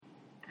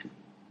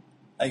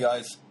Hey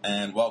guys,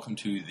 and welcome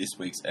to this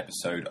week's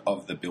episode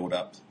of The Build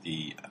Up,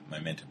 the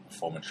Momentum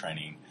Performance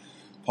Training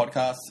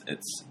podcast.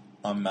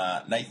 I'm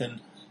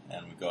Nathan,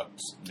 and we've got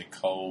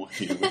Nicole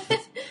here with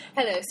us.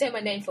 Hello, say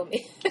my name for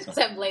me, because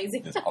I'm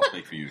lazy. Yes, I'll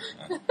speak for you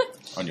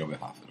on your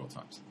behalf at all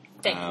times.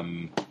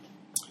 Thank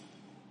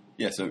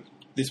you. So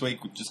this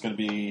week we're just going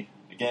to be,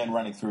 again,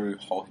 running through a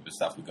whole heap of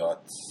stuff we've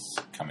got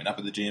coming up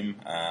at the gym,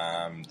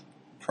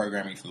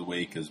 programming for the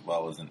week, as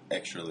well as an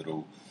extra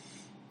little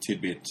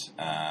tidbit,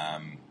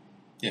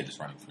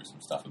 just running through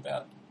some stuff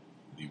about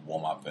the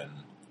warm-up and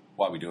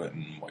why we do it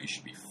and what you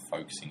should be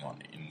focusing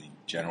on in the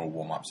general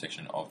warm-up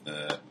section of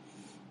the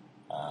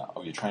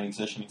of your training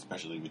session,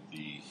 especially with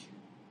the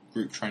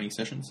group training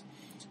sessions.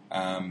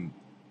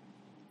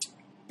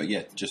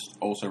 Just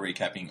also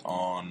recapping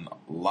on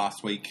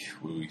last week,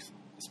 we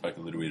spoke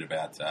a little bit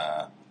about,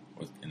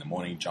 in the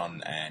morning,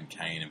 John and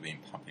Kane have been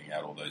pumping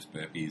out all those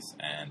burpees,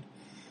 and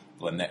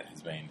Lynette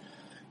has been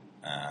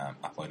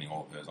uploading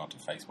all of hers onto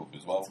Facebook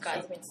as well. This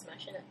guy's been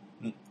smashing it.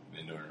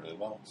 Been doing it really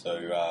well.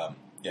 So,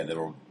 they're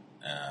all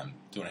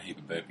doing a heap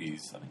of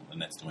burpees. I think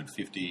Lynette's doing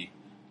 50.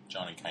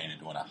 John and Kane are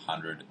doing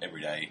 100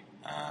 every day.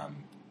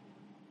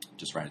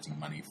 Just raising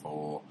money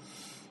for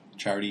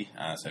charity.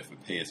 So for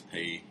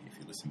PSP, if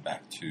you listen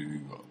back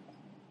to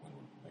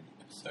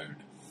episode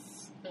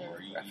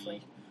 3,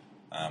 roughly,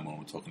 when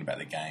we're talking about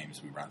the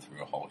games, we run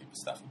through a whole heap of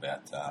stuff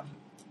about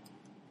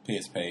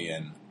PSP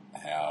and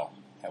how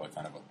we're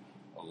kind of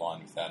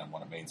aligned with that and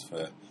what it means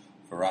for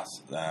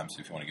us. So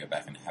if you want to go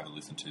back and have a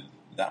listen to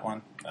that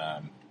one,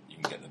 you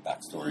can get the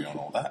backstory on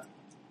all that.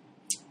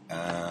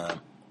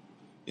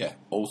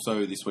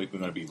 Also this week we're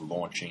going to be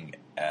launching,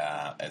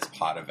 as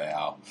part of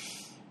our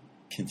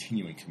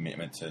continuing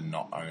commitment to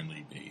not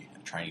only be a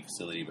training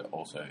facility but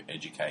also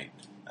educate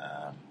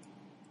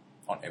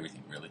on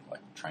everything really,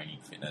 like training,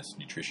 fitness,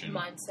 nutrition,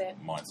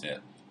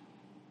 mindset,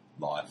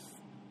 life,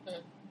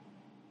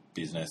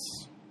 business,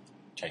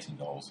 chasing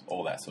goals,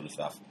 all that sort of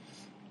stuff.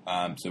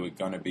 So we're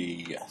going to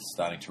be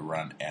starting to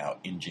run our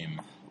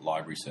in-gym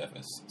library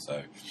service.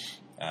 So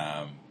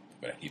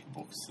we've got a heap of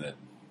books that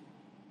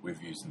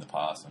we've used in the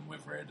past and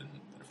we've read and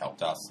that have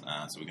helped us.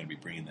 So we're going to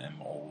be bringing them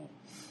all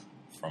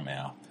from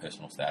our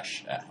personal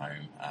stash at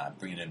home,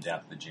 bringing them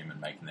down to the gym and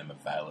making them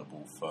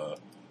available for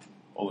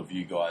all of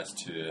you guys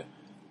to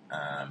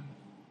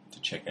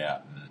check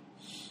out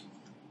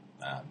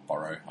and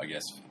borrow, I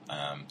guess.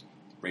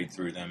 Read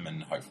through them,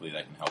 and hopefully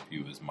they can help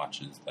you as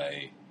much as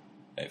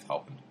they've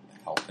helped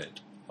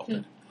it.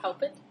 I'm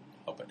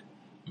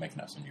making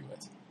up some new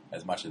words.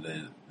 As much as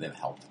they've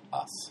helped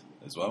us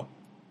as well.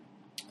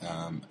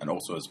 And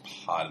also as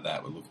part of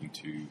that, we're looking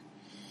to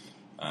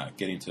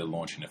get into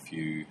launching a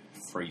few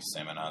free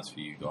seminars for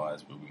you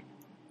guys, where we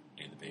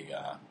either be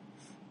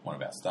one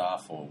of our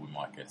staff, or we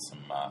might get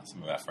some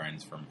of our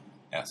friends from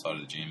outside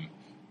of the gym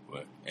who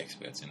are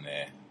experts in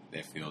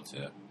their field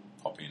to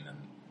pop in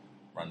and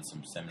run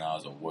some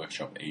seminars or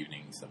workshop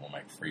evenings that we'll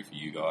make free for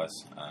you guys.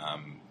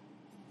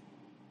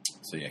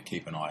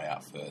 Keep an eye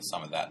out for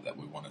some of that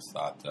we want to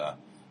start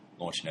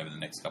launching over the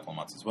next couple of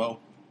months as well.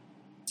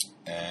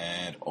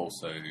 And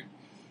also,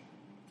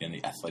 again,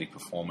 the athletic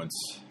performance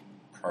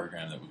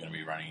program that we're going to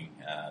be running,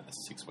 the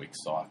 6-week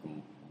cycle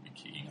will be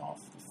kicking off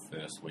the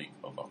first week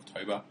of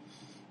October.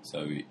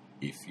 So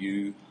if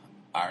you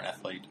are an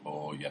athlete,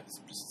 or you have a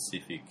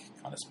specific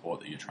kind of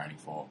sport that you're training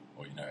for,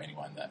 or you know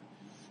anyone that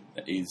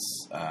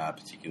is,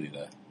 particularly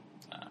the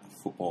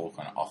football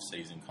kind of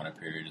off-season kind of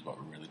period is what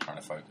we're really trying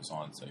to focus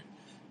on. So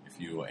if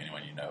you or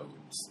anyone you know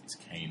is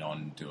keen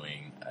on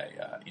doing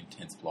a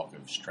intense block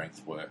of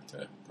strength work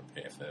to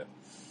prepare for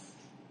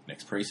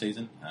next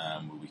pre-season,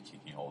 we'll be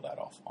kicking all that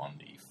off on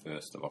the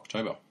 1st of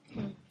October.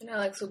 And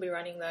Alex will be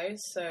running those,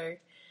 so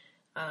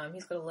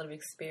he's got a lot of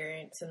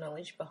experience and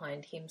knowledge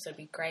behind him, so it'd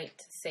be great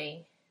to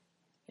see,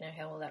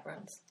 how all that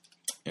runs.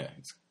 Yeah,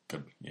 it's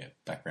good. Yeah,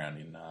 background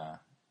in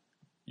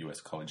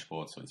US college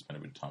sports, so he spent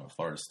a bit of time at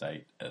Florida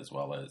State as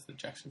well as the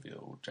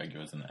Jacksonville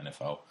Jaguars in the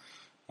NFL.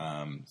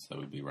 So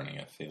we'll be running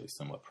a fairly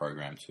similar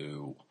program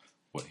to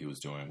what he was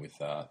doing with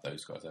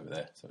those guys over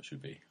there. So it's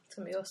going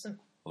to be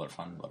awesome. A lot of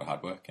fun, a lot of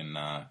hard work, and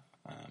I'm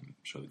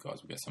sure the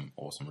guys will get some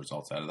awesome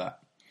results out of that.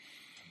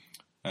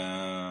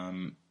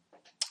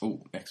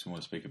 Next we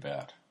want to speak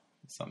about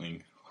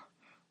something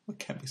that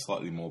can be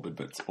slightly morbid,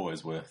 but it's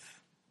always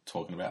worth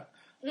talking about.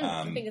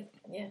 I think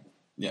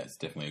it's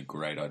definitely a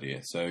great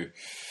idea. So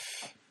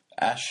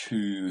Ash,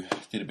 who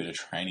did a bit of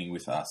training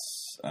with us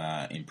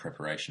in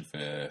preparation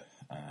for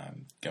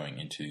going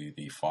into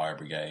the fire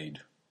brigade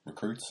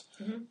recruits.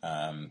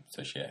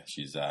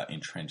 She's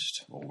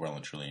entrenched, or well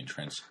and truly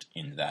entrenched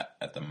in that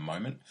at the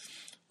moment.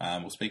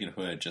 We're speaking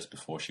to her just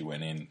before she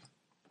went in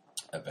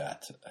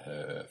about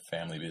her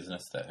family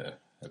business that her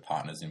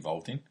partner's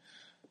involved in.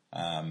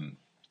 And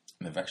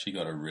they've actually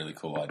got a really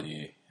cool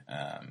idea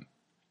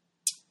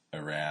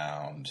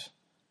around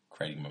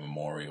creating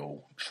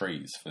memorial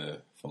trees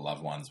for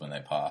loved ones when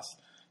they pass.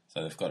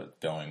 So they've got it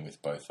going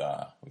with both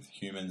with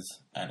humans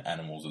and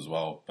animals as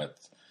well, but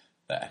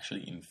they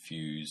actually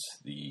infuse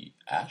the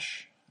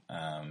ash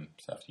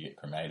So after you get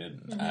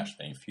cremated and ash,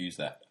 they infuse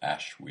that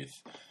ash with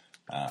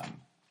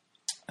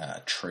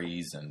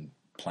trees and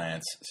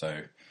plants.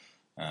 So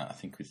I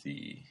think with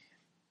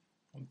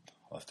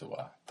I'll have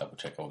to double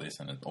check all this,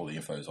 and all the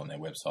info is on their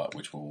website,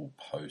 which we'll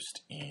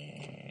post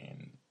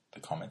in the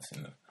comments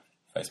in the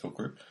Facebook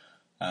group.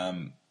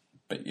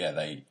 But yeah,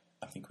 I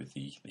think with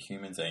the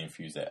humans, they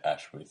infuse their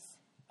ash with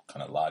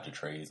kind of larger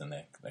trees, and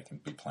they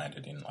can be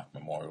planted in like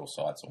memorial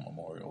sites or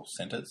memorial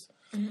centres.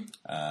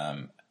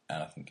 And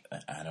I think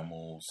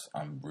animals,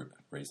 I'm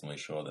reasonably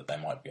sure that they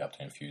might be able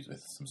to infuse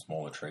with some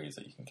smaller trees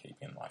that you can keep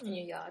in like in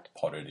your yard,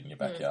 potted in your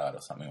backyard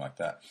or something like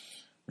that,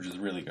 which is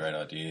a really great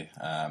idea.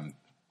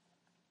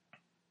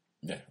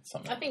 Yeah, it's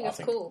something I think it's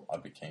cool.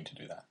 I'd be keen to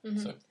do that.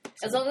 So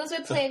as long as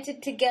we're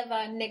planted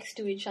together next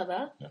to each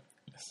other. Yeah,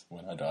 yes.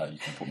 When I die, you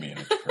can put me in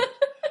a tree.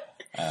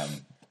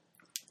 And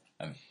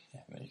then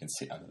you can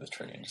sit under the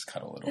tree and just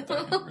cuddle it all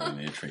down. You really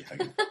need a tree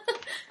hug.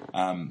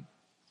 But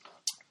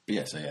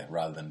yeah, so yeah,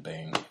 rather than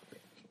being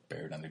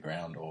buried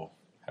underground or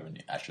having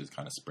your ashes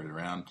kind of spread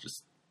around,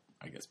 just,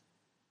 I guess,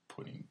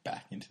 putting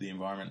back into the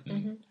environment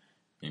and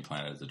being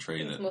planted as a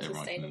tree that more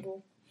everyone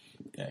sustainable.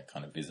 can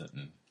kind of visit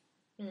and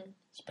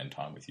spend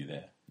time with you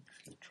there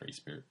if the tree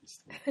spirit is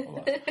still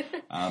alive.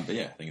 But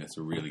yeah, I think that's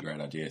a really great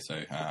idea.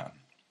 So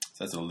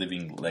that's a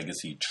Living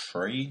Legacy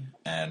Tree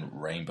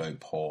and Rainbow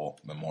Paw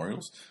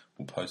Memorials.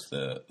 We'll post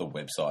the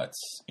websites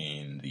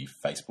in the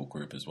Facebook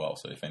group as well.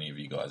 So if any of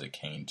you guys are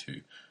keen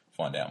to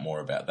find out more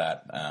about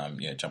that,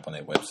 jump on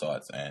their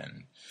websites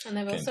and they've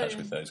get in also touch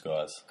with those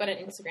guys. got an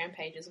Instagram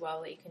page as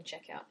well that you can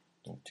check out.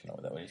 Oh, do you know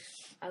what that is?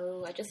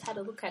 I just had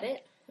a look at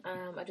it.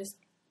 I just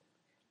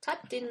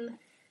typed in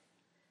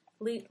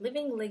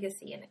Living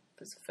Legacy, and it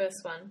was the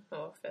first one,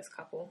 or first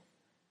couple.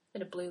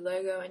 Had a blue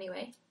logo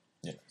anyway.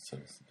 Yeah, so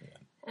it's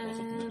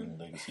Living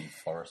Legacy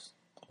Forest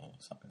or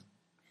something.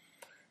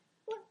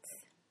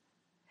 Let's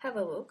have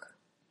a look.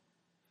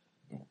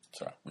 Oh,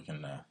 it's all right. We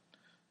can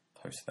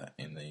post that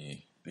in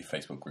the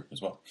Facebook group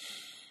as well.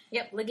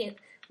 Yep,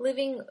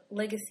 Living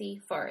Legacy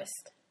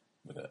Forest.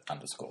 With an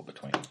underscore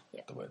between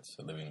the words.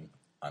 So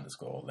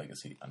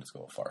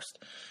Living_Legacy_Forest.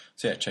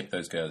 So yeah, check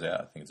those guys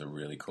out. I think it's a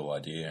really cool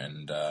idea,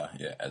 and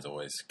as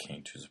always,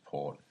 keen to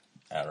support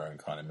our own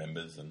kind of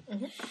members, and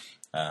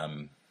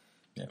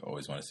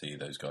always want to see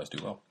those guys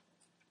do well.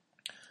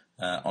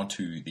 On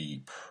to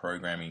the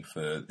programming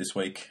for this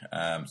week.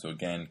 So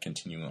again,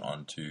 continuing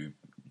on to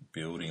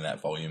building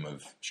that volume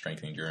of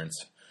strength and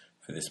endurance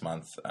for this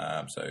month.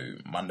 So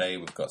Monday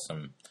we've got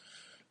some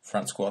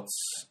front squats,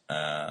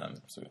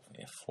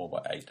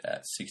 4x8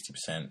 at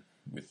 60%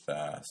 with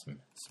some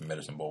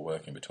medicine ball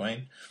work in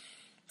between.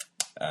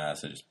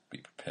 So just be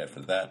prepared for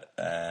that,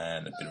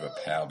 and a bit of a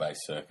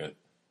power-based circuit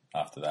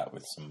after that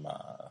with some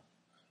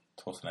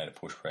torsionated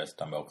push press,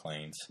 dumbbell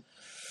cleans.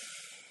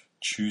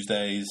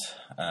 Tuesdays,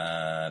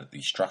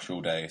 the structural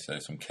day, so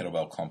some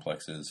kettlebell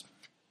complexes,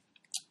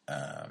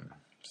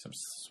 some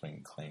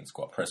swing clean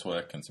squat press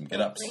work, and some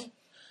get-ups.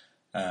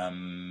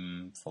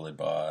 Followed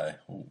by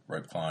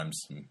rope climbs,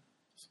 some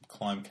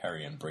climb,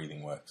 carry, and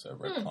breathing work. So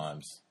rope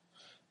climbs,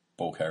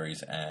 ball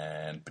carries,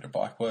 and a bit of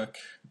bike work.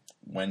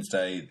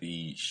 Wednesday,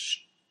 the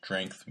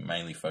strength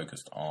mainly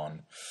focused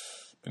on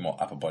a bit more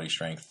upper body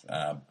strength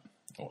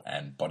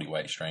and body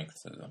weight strength.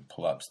 So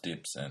pull-ups,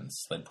 dips, and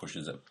sled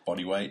pushes at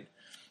body weight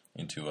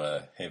into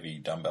a heavy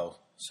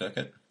dumbbell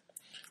circuit.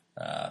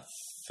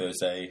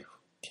 Thursday,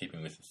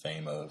 keeping with the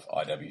theme of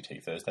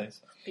IWT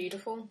Thursdays.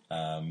 Beautiful.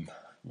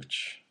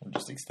 Which will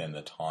just extend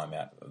the time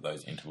out of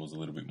those intervals a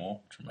little bit more,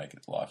 which will make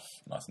it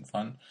life nice and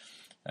fun.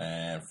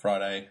 And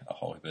Friday, a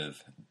whole heap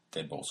of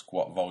dead ball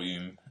squat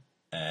volume.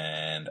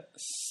 And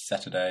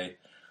Saturday,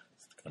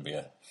 it's going to be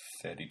a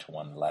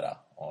 30-to-1 ladder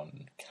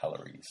on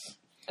calories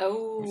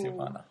with your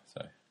partner.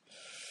 So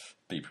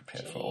be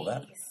prepared for all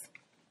that.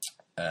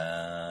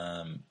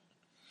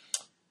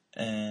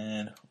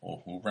 And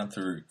we'll run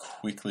through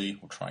quickly.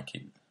 We'll try and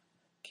keep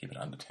it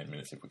under 10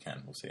 minutes if we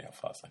can. We'll see how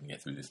fast I can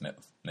get through this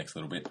next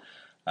little bit.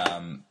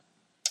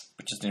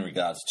 But just in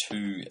regards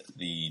to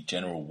the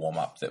general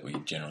warm-up that we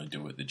generally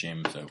do at the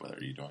gym, so whether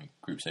you're doing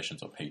group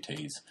sessions or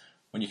PTs,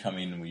 when you come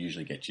in, we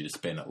usually get you to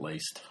spend at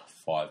least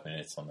 5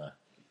 minutes on the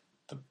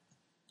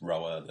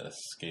rower, the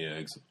ski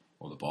ergs,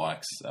 or the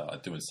bikes,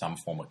 doing some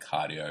form of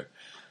cardio.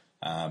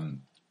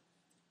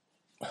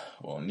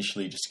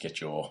 Initially just get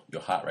your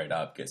heart rate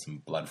up, get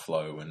some blood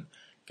flow, and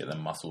get the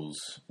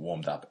muscles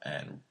warmed up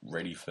and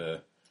ready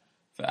for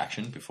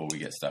action before we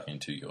get stuck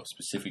into your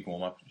specific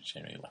warm-up,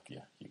 generally like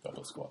your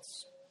goblet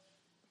squats,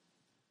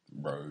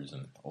 rows,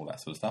 and all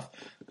that sort of stuff.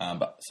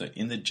 So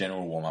in the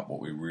general warm-up, what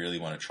we really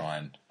want to try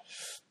and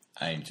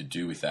aim to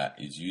do with that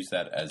is use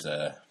that as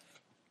an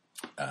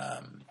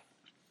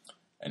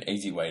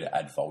easy way to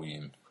add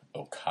volume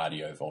or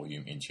cardio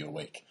volume into your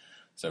week.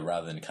 So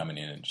rather than coming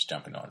in and just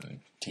jumping on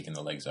and ticking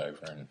the legs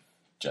over and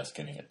just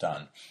getting it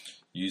done,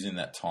 using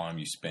that time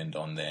you spend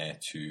on there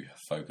to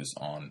focus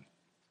on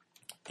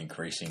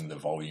increasing the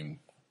volume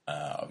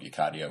of your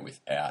cardio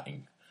without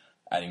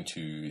adding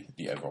to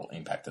the overall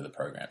impact of the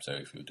program. So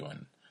if you're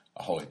doing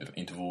a whole heap of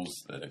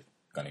intervals that are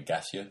going to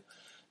gas you,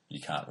 you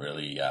can't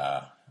really,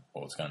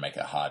 or it's going to make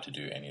it hard to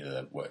do any of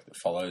the work that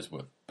follows.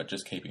 But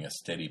just keeping a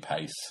steady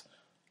pace,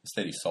 a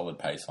steady solid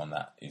pace on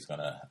that is going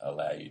to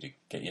allow you to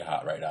get your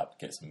heart rate up,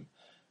 get some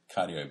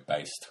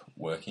cardio-based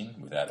working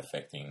without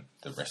affecting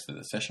the rest of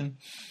the session.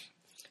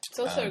 It's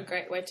also a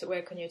great way to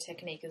work on your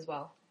technique as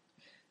well.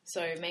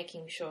 So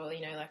making sure,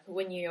 like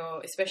when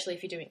especially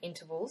if you're doing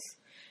intervals,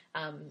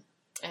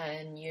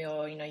 and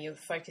you're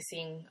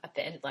focusing at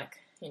the end, like,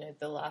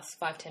 the last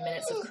 5-10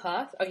 minutes of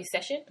class, of your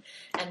session,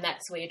 and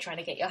that's where you're trying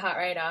to get your heart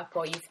rate up,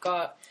 or you've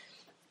got,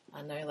 I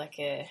don't know, like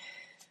a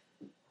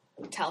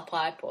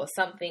tailpipe or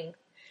something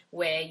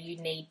where you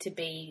need to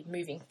be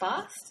moving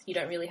fast. You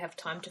don't really have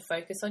time to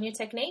focus on your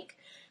technique,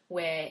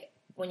 where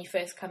when you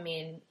first come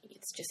in,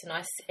 it's just a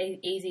nice,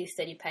 easy,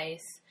 steady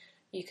pace.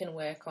 You can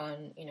work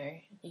on,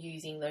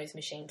 using those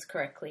machines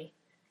correctly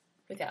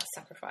without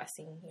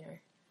sacrificing,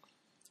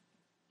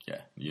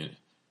 Yeah, you're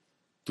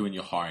doing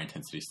your higher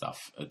intensity stuff.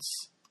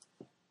 It's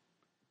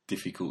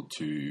difficult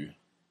to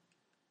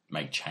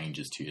make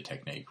changes to your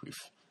technique if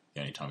the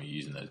only time you're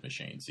using those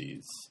machines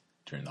is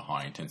during the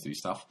high intensity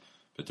stuff.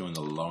 But doing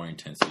the lower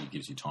intensity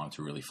gives you time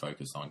to really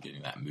focus on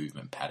getting that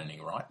movement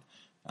patterning right.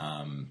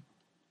 And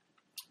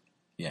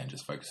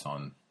just focus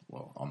on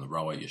the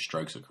rower, your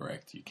strokes are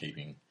correct. You're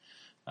keeping,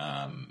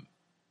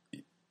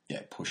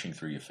 pushing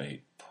through your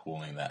feet,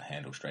 pulling that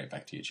handle straight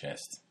back to your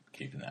chest,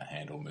 keeping that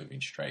handle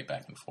moving straight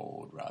back and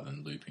forward rather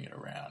than looping it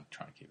around,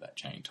 trying to keep that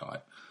chain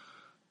tight.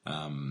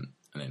 And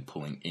then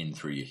pulling in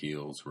through your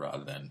heels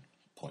rather than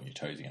pulling your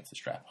toes against the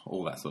strap.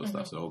 All that sort of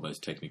stuff. So all those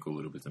technical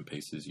little bits and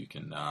pieces you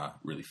can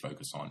really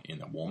focus on in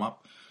the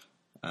warm-up.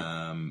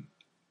 And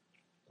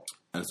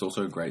it's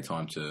also a great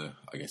time to,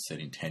 set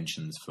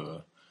intentions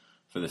for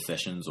the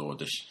sessions, or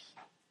just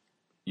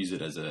use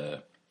it as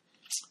a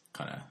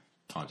kind of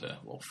time to,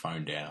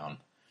 phone down,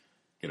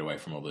 get away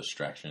from all the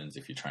distractions.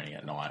 If you're training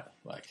at night,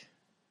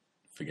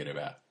 forget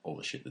about all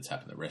the shit that's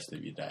happened the rest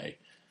of your day,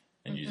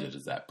 and use it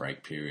as that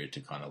break period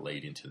to kind of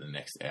lead into the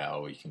next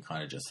hour, where you can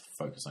kind of just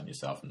focus on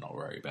yourself and not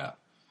worry about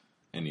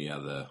any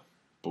other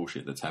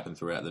bullshit that's happened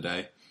throughout the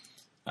day.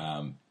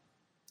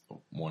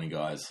 Morning,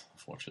 guys.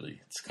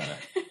 Unfortunately, it's kind of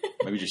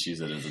maybe just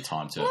use it as a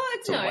time to wake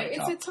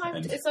up.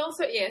 It's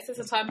also, yes, it's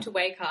a time to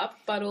wake up,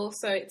 but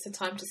also it's a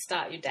time to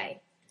start your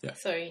day. Yeah.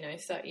 So,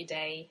 start your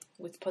day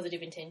with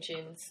positive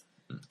intentions.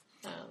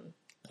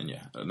 And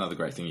another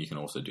great thing you can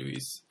also do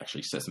is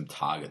actually set some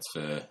targets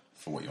for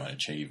what you want to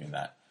achieve in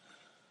that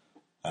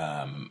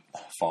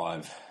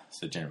 5.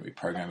 So generally we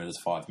program it as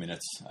 5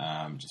 minutes,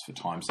 just for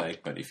time's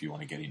sake. But if you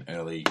want to get in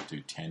early, do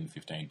 10,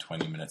 15,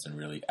 20 minutes and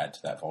really add to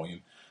that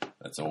volume.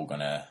 That's all going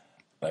to,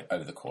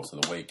 over the course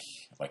of the week,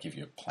 if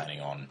you're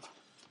planning on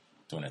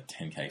doing a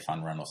 10K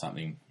fun run or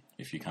something,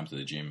 if you come to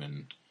the gym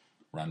and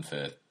run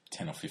for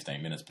 10 or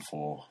 15 minutes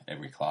before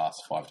every class,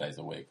 5 days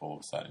a week, all of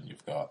a sudden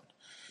you've got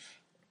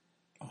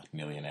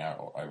nearly an hour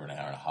or over an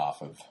hour and a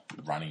half of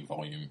running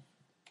volume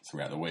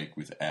throughout the week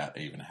without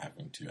even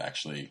having to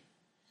actually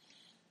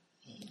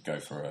go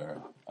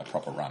for a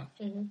proper run.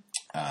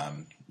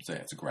 So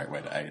it's a great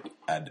way to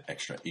add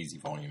extra easy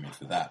volume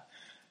into that.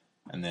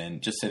 And then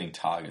just setting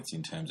targets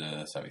in terms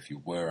of, so if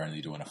you were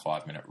only doing a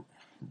 5-minute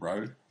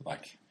row,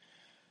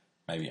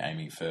 maybe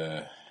aiming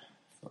for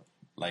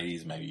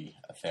ladies, maybe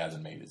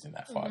 1,000 meters in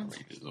that 5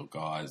 meters, or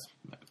guys,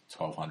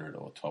 1,200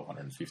 or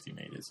 1,250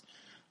 meters.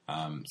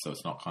 So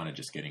it's not kind of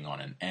just getting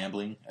on and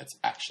ambling. It's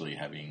actually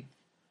having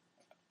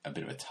a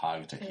bit of a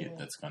target to hit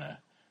that's going to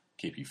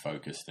keep you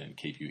focused and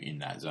keep you in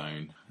that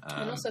zone.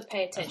 And also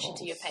pay attention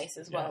to your pace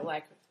as well.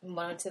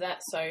 Monitor that.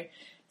 So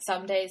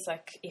some days,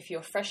 if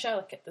you're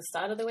fresher, at the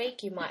start of the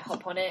week, you might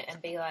hop on it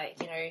and be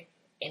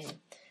in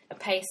a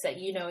pace that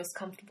is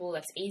comfortable,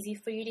 that's easy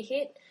for you to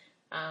hit.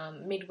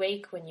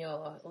 Midweek, when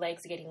your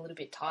legs are getting a little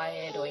bit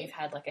tired, or you've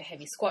had a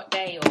heavy squat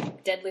day or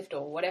deadlift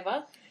or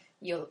whatever,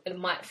 you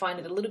might find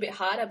it a little bit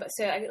harder. But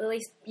so at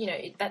least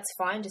that's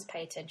fine. Just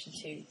pay attention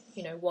to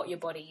what your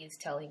body is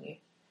telling you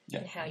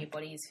and how your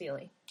body is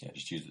feeling. Yeah,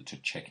 just use it to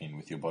check in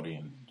with your body,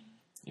 and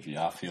if you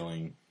are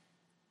feeling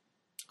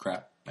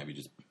crap, maybe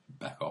just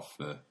back off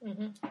for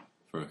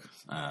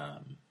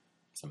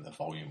some of the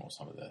volume or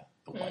some of the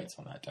weights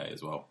on that day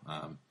as well.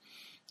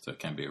 So it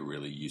can be a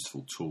really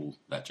useful tool,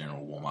 that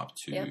general warm-up,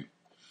 to,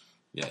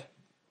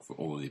 for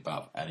all of the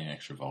above, adding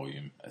extra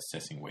volume,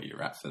 assessing where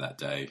you're at for that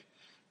day,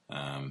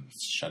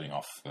 shutting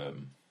off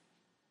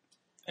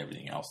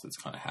everything else that's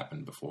kind of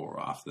happened before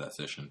or after that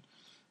session.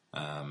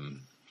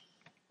 And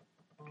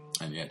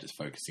just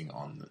focusing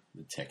on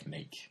the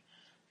technique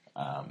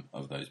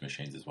of those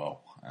machines as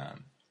well.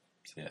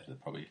 There's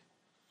probably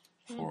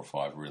 4 or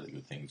 5 really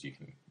good things you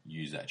can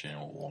use that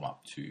general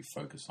warm-up to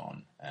focus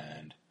on,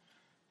 and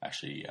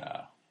actually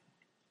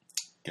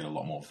get a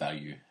lot more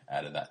value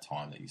out of that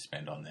time that you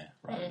spend on there,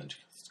 rather than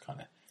just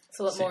kind of... It's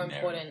a lot more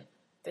important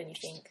than you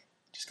think.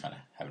 Just kind of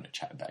having a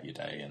chat about your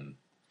day, and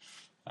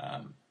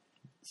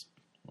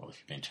if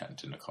you've been chatting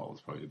to Nicole,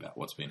 it's probably about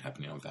what's been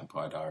happening on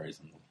Vampire Diaries.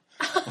 And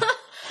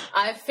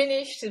I've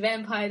finished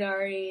Vampire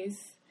Diaries.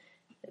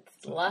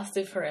 It's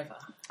lasted forever.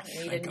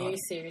 I need a new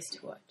series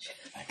to watch.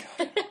 Thank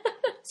God.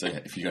 So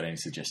if you got any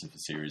suggestions for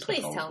series, Please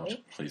I always tell watch,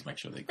 me. please make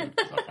sure they're good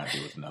because I can't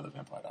deal with another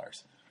Vampire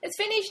Diaries. It's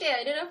finished now.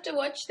 I don't have to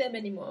watch them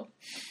anymore.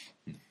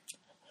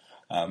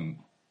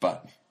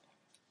 But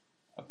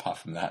apart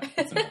from that,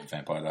 it's another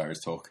Vampire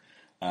Diaries talk.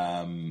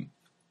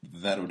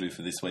 That'll do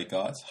for this week,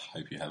 guys.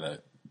 Hope you have a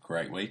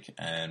great week,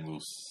 and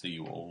we'll see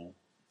you all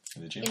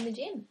in the gym. In the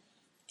gym.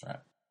 All right.